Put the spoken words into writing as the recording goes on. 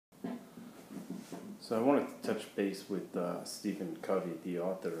So I wanted to touch base with Stephen Covey, the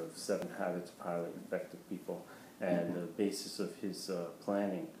author of 7 Habits of Highly Effective People, and the basis of his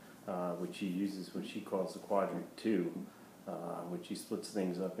planning, which he uses, which he calls the quadrant 2, which he splits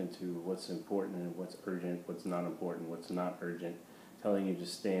things up into what's important and what's urgent, what's not important, what's not urgent, telling you to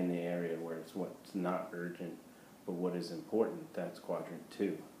stay in the area where it's what's not urgent, but what is important, that's quadrant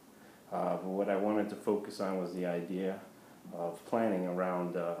 2. But what I wanted to focus on was the idea of planning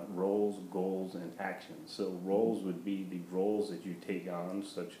around roles, goals, and actions. So roles would be the roles that you take on,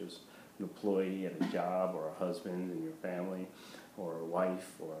 such as an employee at a job, or a husband in your family, or a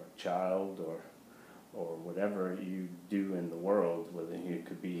wife, or a child, or whatever you do in the world, whether you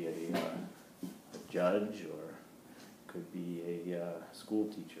could be a judge, or could be a school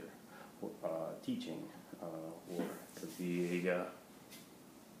teacher, teaching, or could be a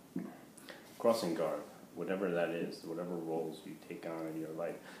crossing guard. Whatever that is, whatever roles you take on in your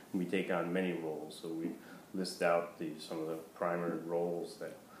life. We take on many roles, so we list out some of the primary roles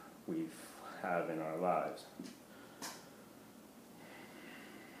that we have in our lives.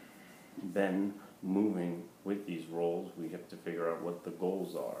 Then, moving with these roles, we have to figure out what the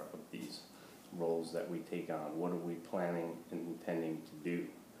goals are of these roles that we take on. What are we planning and intending to do?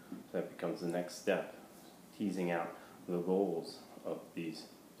 So that becomes the next step, teasing out the goals of these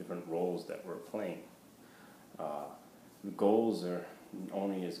different roles that we're playing. The goals are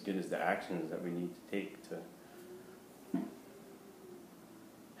only as good as the actions that we need to take to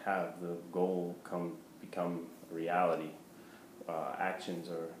have the goal become a reality. Actions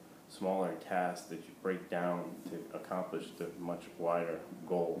are smaller tasks that you break down to accomplish the much wider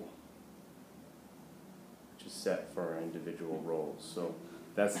goal, which is set for our individual roles. So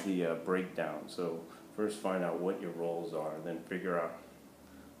that's the breakdown. So first find out what your roles are, then figure out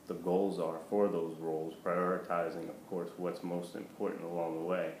the goals are for those roles, prioritizing, of course, what's most important along the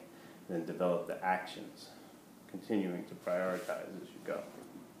way, and then develop the actions, continuing to prioritize as you go.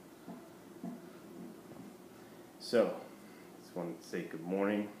 So, just wanted to say good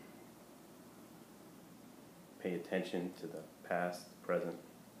morning. Pay attention to the past, present,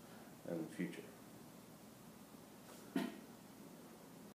 and the future.